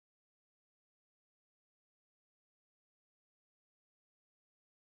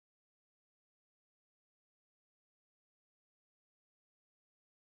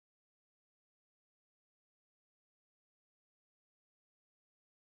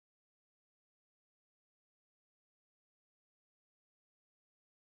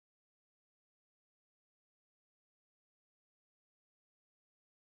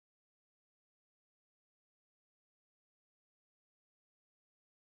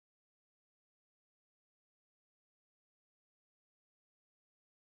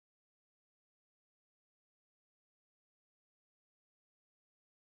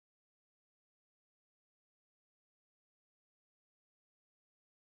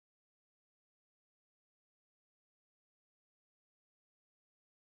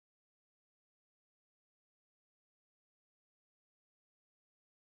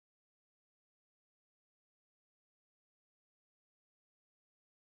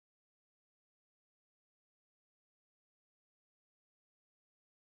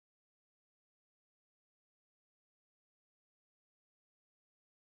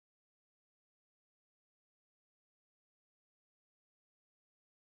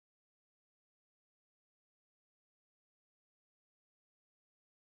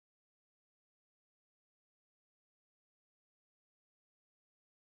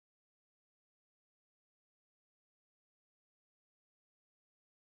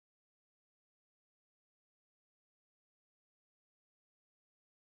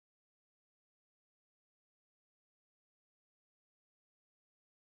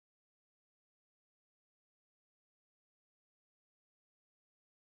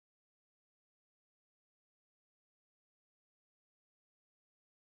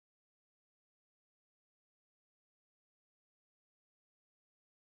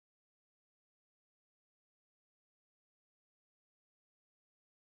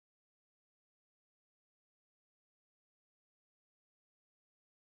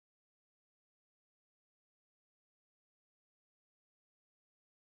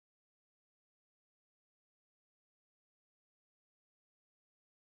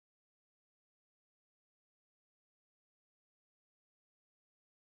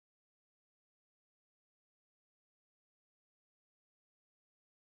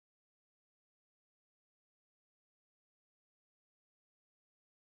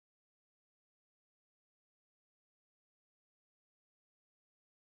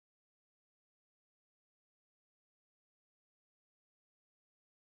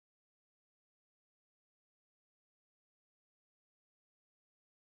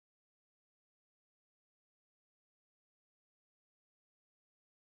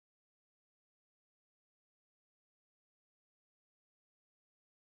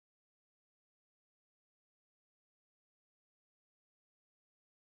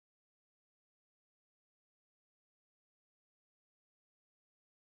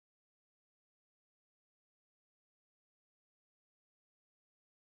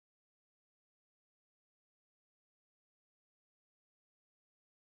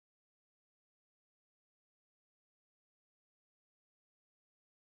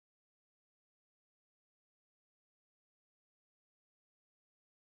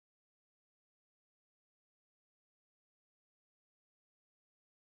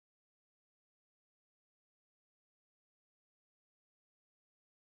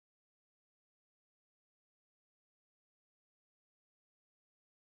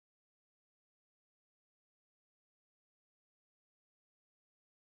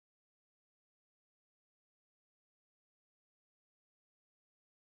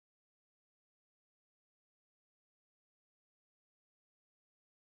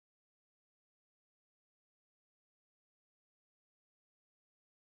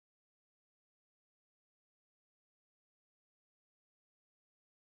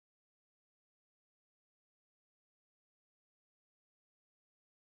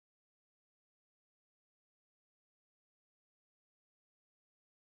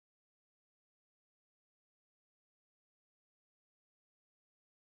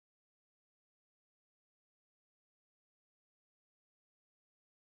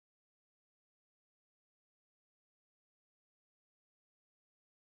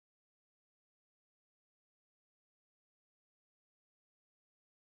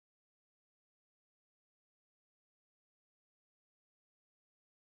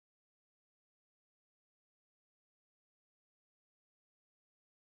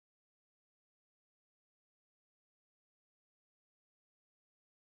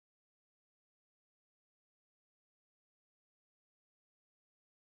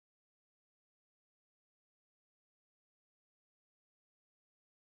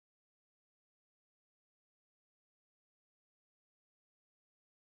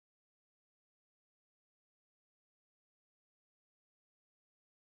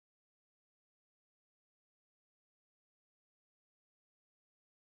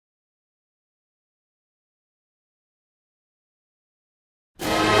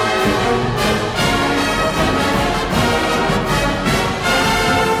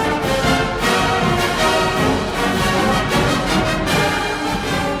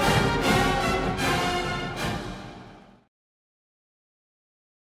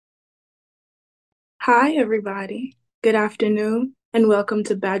Hi, everybody. Good afternoon, and welcome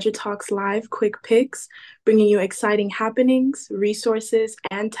to Badger Talks Live Quick Picks, bringing you exciting happenings, resources,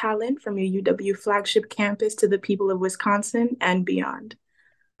 and talent from your UW flagship campus to the people of Wisconsin and beyond.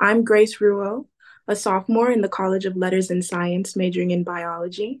 I'm Grace Ruo, a sophomore in the College of Letters and Science, majoring in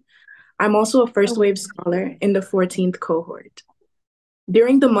biology. I'm also a first wave scholar in the 14th cohort.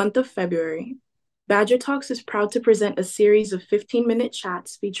 During the month of February, Badger Talks is proud to present a series of 15-minute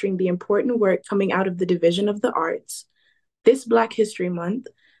chats featuring the important work coming out of the Division of the Arts. This Black History Month,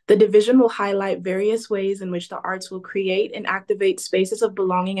 the division will highlight various ways in which the arts will create and activate spaces of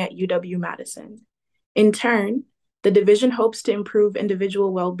belonging at UW-Madison. In turn, the division hopes to improve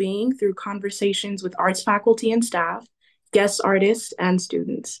individual well-being through conversations with arts faculty and staff, guest artists, and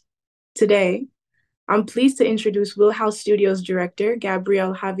students. Today, I'm pleased to introduce Wheelhouse Studios Director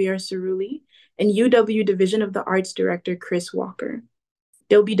Gabrielle Javier-Cerulli and UW Division of the Arts Director Chris Walker.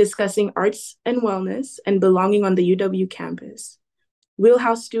 They'll be discussing arts and wellness and belonging on the UW campus.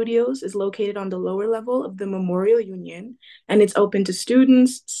 Wheelhouse Studios is located on the lower level of the Memorial Union, and it's open to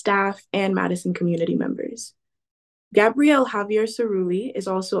students, staff, and Madison community members. Gabrielle Javier-Cerulli is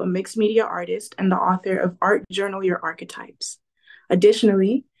also a mixed media artist and the author of Art Journal Your Archetypes.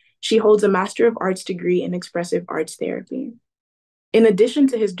 Additionally, she holds a Master of Arts degree in expressive arts therapy. In addition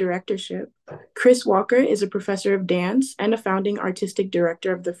to his directorship, Chris Walker is a professor of dance and a founding artistic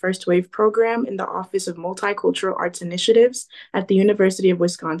director of the First Wave program in the Office of Multicultural Arts Initiatives at the University of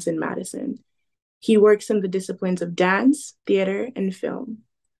Wisconsin-Madison. He works in the disciplines of dance, theater, and film.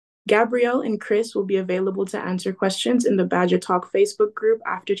 Gabrielle and Chris will be available to answer questions in the Badger Talk Facebook group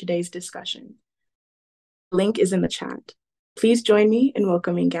after today's discussion. The link is in the chat. Please join me in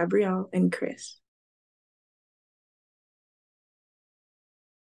welcoming Gabrielle and Chris.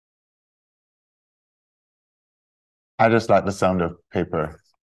 I just like the sound of paper.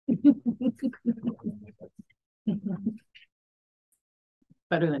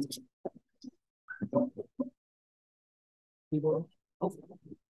 Better than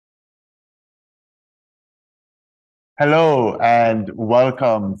Hello and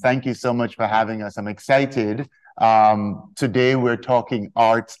welcome. Thank you so much for having us. I'm excited. Today we're talking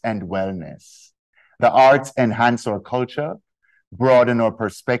arts and wellness. The arts enhance our culture, broaden our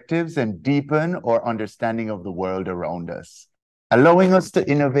perspectives, and deepen our understanding of the world around us, allowing us to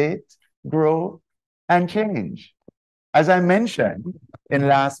innovate, grow, and change. As I mentioned in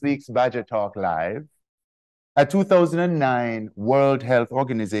last week's Badger Talk Live, a 2009 World Health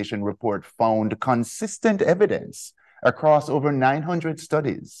Organization report found consistent evidence across over 900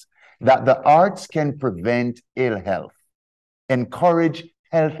 studies that the arts can prevent ill health, encourage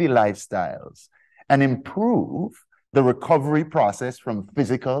healthy lifestyles, and improve the recovery process from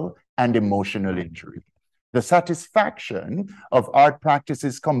physical and emotional injury. The satisfaction of art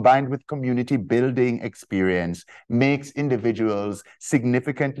practices combined with community building experience makes individuals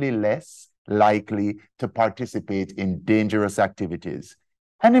significantly less likely to participate in dangerous activities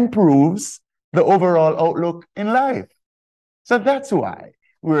and improves the overall outlook in life. So that's why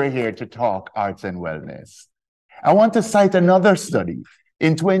we're here to talk arts and wellness. I want to cite another study.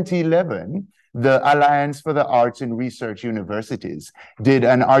 In 2011, the Alliance for the Arts in Research Universities did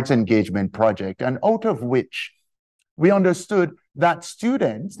an arts engagement project, and out of which we understood that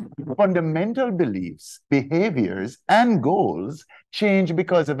students' fundamental beliefs, behaviors, and goals change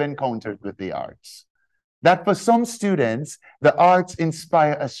because of encounters with the arts. That for some students, the arts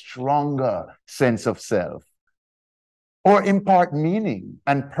inspire a stronger sense of self or impart meaning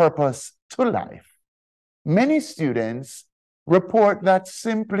and purpose to life. Many students report that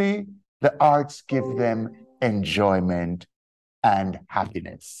simply the arts give them enjoyment and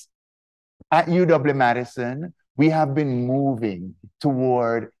happiness. At UW-Madison, we have been moving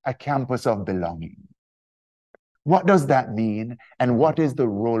toward a campus of belonging. What does that mean? And what is the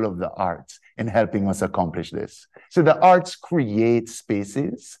role of the arts in helping us accomplish this? So the arts create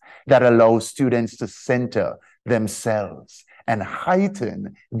spaces that allow students to center themselves and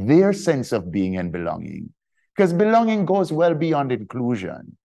heighten their sense of being and belonging. Because belonging goes well beyond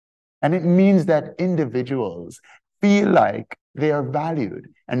inclusion. And it means that individuals feel like they are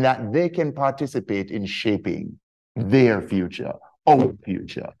valued and that they can participate in shaping their future, our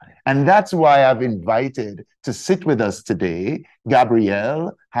future. And that's why I've invited to sit with us today,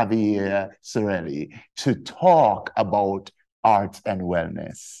 Gabrielle Javier-Cerulli, to talk about arts and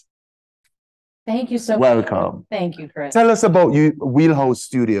wellness. Thank you so much. Welcome. Thank you, Chris. Tell us about Wheelhouse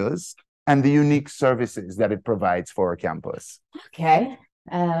Studios and the unique services that it provides for our campus. Okay.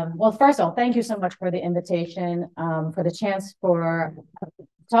 Well, first of all, thank you so much for the invitation, for the chance for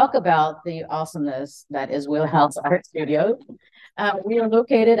talk about the awesomeness that is Wheelhouse Art Studio. We are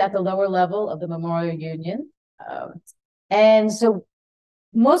located at the lower level of the Memorial Union. And so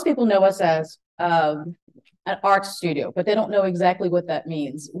most people know us as an art studio, but they don't know exactly what that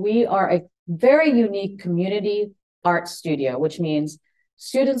means. We are a very unique community art studio, which means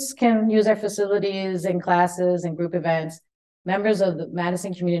students can use our facilities and classes and group events, members of the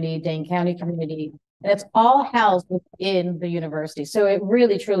Madison community, Dane County community, and it's all housed within the university. So it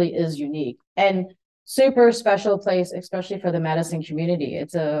really, truly is unique and super special place, especially for the Madison community.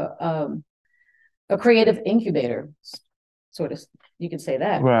 It's a creative incubator, sort of, you could say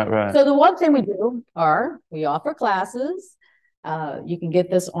that. Right. So the one thing we do we offer classes. You can get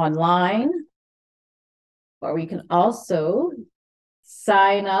this online, or we can also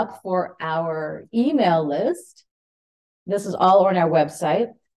sign up for our email list. This is all on our website.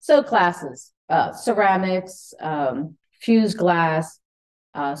 So classes, ceramics, fused glass,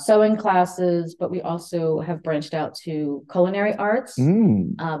 sewing classes, but we also have branched out to culinary arts.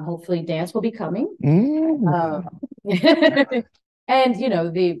 Hopefully dance will be coming. And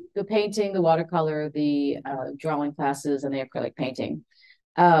the painting, the watercolor, the drawing classes, and the acrylic painting.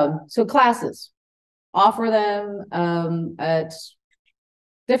 So classes, offer them at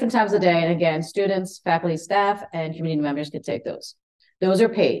different times of the day. And again, students, faculty, staff, and community members can take those. Those are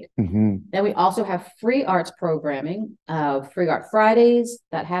paid. Then we also have free arts programming, free art Fridays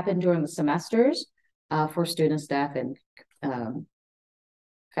that happen during the semesters for students, staff, and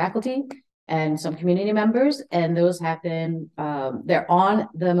faculty, and some community members. And those happen, they're on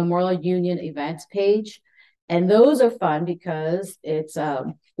the Memorial Union events page. And those are fun because it's,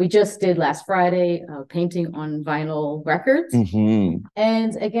 we just did last Friday, painting on vinyl records.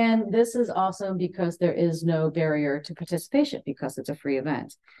 And again, this is awesome because there is no barrier to participation because it's a free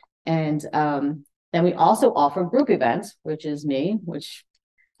event. And then we also offer group events, which is me, which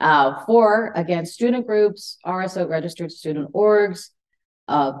for, again, student groups, RSO registered student orgs,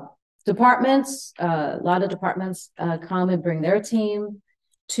 departments, a lot of departments come and bring their team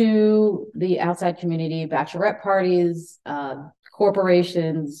to the outside community, bachelorette parties,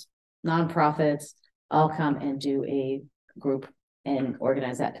 corporations, nonprofits, all come and do a group and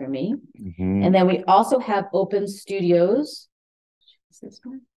organize that through me. And then we also have open studios.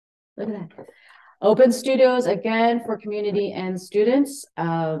 Look at that. Open studios, again, for community and students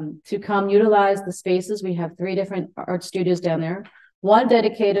to come utilize the spaces. We have 3 different art studios down there. One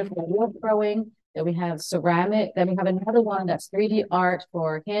dedicated for wood throwing, then we have ceramic, then we have another one that's 3D art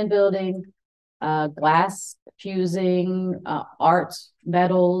for hand building, glass fusing, art,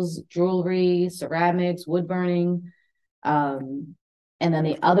 metals, jewelry, ceramics, wood burning. And then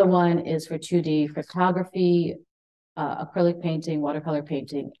the other one is for 2D photography, acrylic painting, watercolor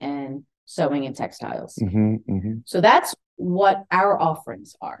painting, and sewing and textiles. So that's what our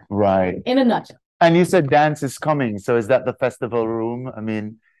offerings are. Right. In a nutshell. And you said dance is coming. So is that the festival room? I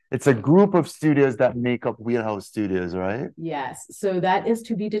mean, it's a group of studios that make up Wheelhouse Studios, right? Yes. So that is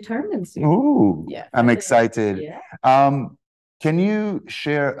to be determined soon. Ooh, yeah. I'm excited. Yeah. Can you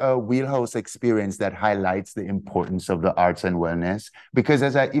share a Wheelhouse experience that highlights the importance of the arts and wellness? Because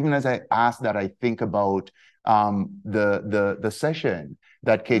as I ask that, I think about the session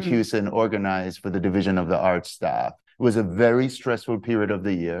that Kate Hewson organized for the Division of the Arts staff. It was a very stressful period of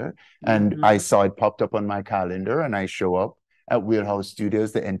the year, and I saw it popped up on my calendar, and I show up at Wheelhouse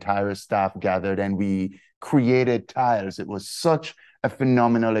Studios. The entire staff gathered, and we created tiles. It was such a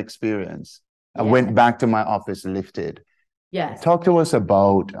phenomenal experience. I went back to my office lifted. Yes. Talk to us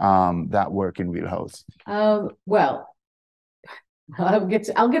about that work in Wheelhouse. Well, I'll get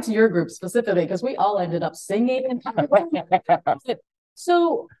to your group specifically because we all ended up singing.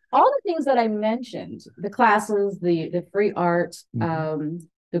 So all the things that I mentioned, the classes, the free art,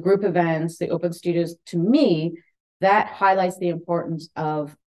 the group events, the open studios, to me, that highlights the importance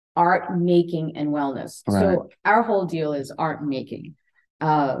of art making and wellness. Right. So our whole deal is art making,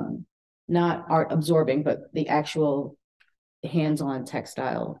 not art absorbing, but the actual hands-on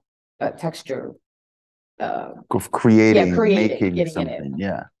textile texture of creating, making getting something.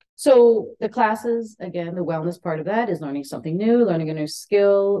 Yeah. So the classes, again, the wellness part of that is learning something new, learning a new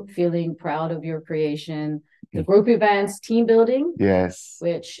skill, feeling proud of your creation. The group events, team building. Yes.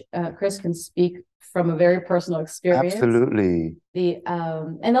 Which Chris can speak from a very personal experience. Absolutely.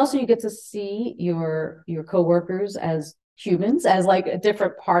 And also you get to see your coworkers as humans, as like a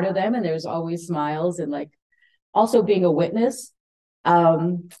different part of them, and there's always smiles and like also being a witness.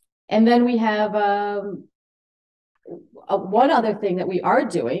 And then we have one other thing that we are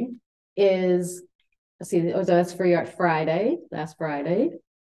doing is, that's Free Art Friday, last Friday.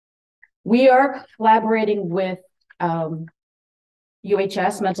 We are collaborating with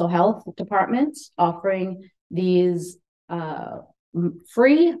UHS mental health departments, offering these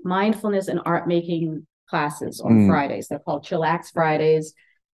free mindfulness and art making classes on Fridays. They're called Chillax Fridays.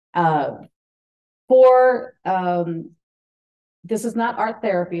 This is not art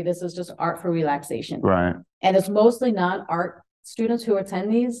therapy. This is just art for relaxation. Right. And it's mostly non-art students who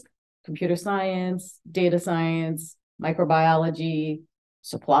attend these: computer science, data science, microbiology,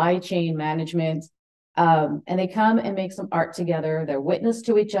 supply chain management. And they come and make some art together. They're witness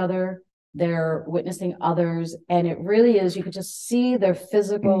to each other. They're witnessing others. And it really is, you could just see their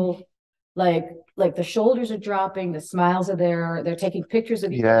physical, like the shoulders are dropping, the smiles are there. They're taking pictures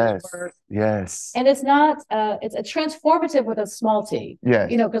of each other's work. Yes. And it's not, it's a transformative with a small t.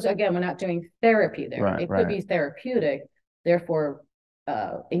 Yes. You know, because again, we're not doing therapy there. Right, it could be therapeutic, therefore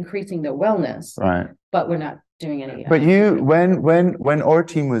increasing their wellness. Right. But we're not doing any. But you, when our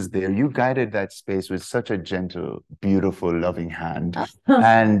team was there, you guided that space with such a gentle, beautiful, loving hand.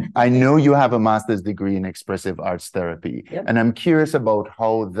 And I know you have a master's degree in expressive arts therapy. Yep. And I'm curious about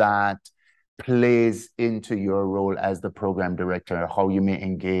how that plays into your role as the program director, how you may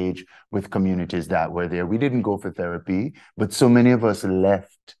engage with communities that were there. We didn't go for therapy, but so many of us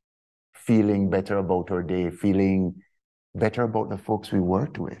left feeling better about our day, feeling better about the folks we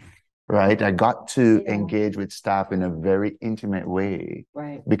worked with. Right. I got to engage with staff in a very intimate way.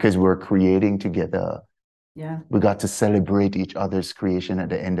 Right. Because we're creating together. Yeah. We got to celebrate each other's creation at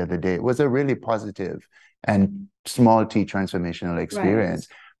the end of the day. It was a really positive and small t transformational experience.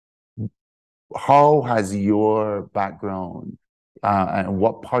 Right. How has your background and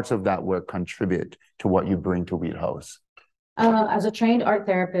what parts of that work contribute to what you bring to Wheelhouse? As a trained art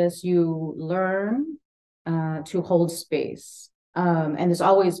therapist, you learn to hold space. And there's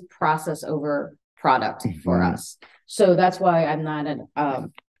always process over product for us. So that's why I'm not a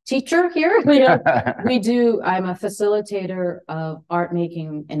teacher here. I'm a facilitator of art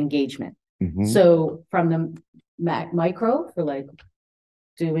making and engagement. So from the micro for like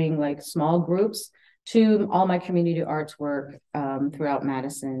doing like small groups to all my community arts work throughout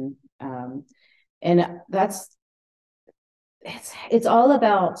Madison. And it's all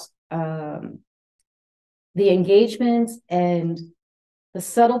about the engagement and the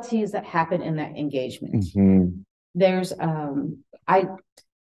subtleties that happen in that engagement. There's at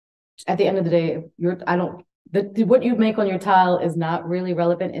the end of the day, what you make on your tile is not really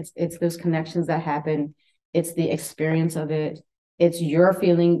relevant. It's those connections that happen. It's the experience of it. It's your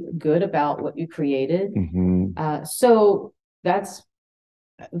feeling good about what you created. So that's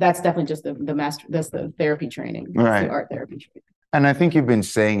definitely just that's the therapy training. That's the art therapy training. And I think you've been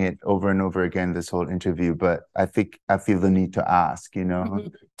saying it over and over again this whole interview, but I feel the need to ask, do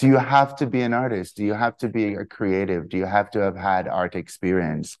you have to be an artist? Do you have to be a creative? Do you have to have had art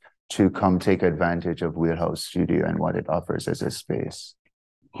experience to come take advantage of Wheelhouse Studio and what it offers as a space?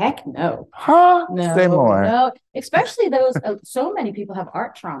 Heck no. Huh? No, say more. No, especially those, so many people have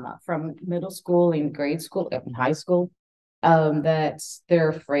art trauma from middle school and grade school and high school. That they're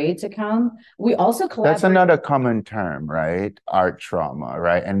afraid to come. We also collaborate. That's another common term, right? Art trauma,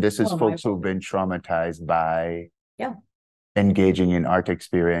 right? And this is folks who've been traumatized by engaging in art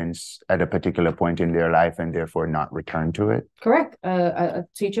experience at a particular point in their life and therefore not return to it. Correct. A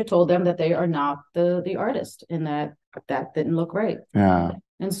teacher told them that they are not the artist and that didn't look right. Yeah.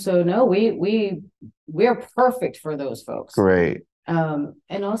 And so no, we're perfect for those folks. Great.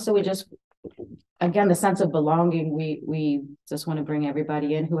 And also again, the sense of belonging, we just want to bring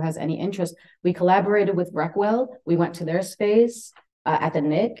everybody in who has any interest. We collaborated with Reckwell. We went to their space at the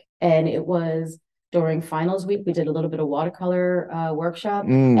Nick, and it was during finals week. We did a little bit of watercolor workshop,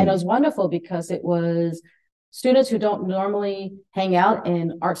 and it was wonderful because it was students who don't normally hang out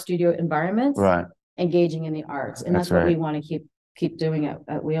in art studio environments, engaging in the arts, and that's what we want to keep doing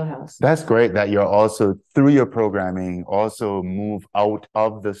at Wheelhouse. That's great that you're also, through your programming, also move out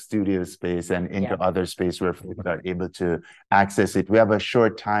of the studio space and into other space where people are able to access it. We have a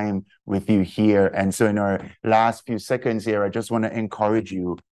short time with you here. And so in our last few seconds here, I just want to encourage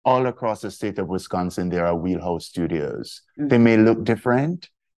you, all across the state of Wisconsin, there are Wheelhouse Studios. They may look different,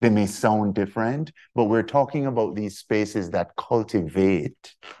 they may sound different, but we're talking about these spaces that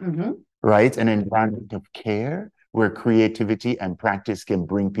cultivate, right? An environment of care, where creativity and practice can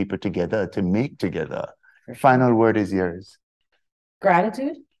bring people together to make together. Final word is yours.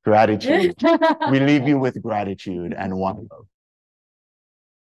 Gratitude. Gratitude. We leave you with gratitude and one love.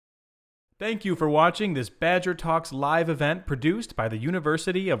 Thank you for watching this Badger Talks live event produced by the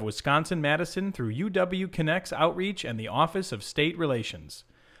University of Wisconsin-Madison through UW Connects Outreach and the Office of State Relations.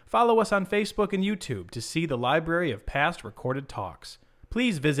 Follow us on Facebook and YouTube to see the library of past recorded talks.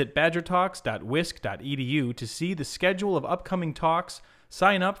 Please visit badgertalks.wisc.edu to see the schedule of upcoming talks,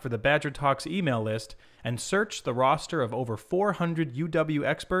 sign up for the Badger Talks email list, and search the roster of over 400 UW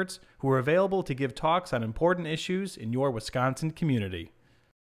experts who are available to give talks on important issues in your Wisconsin community.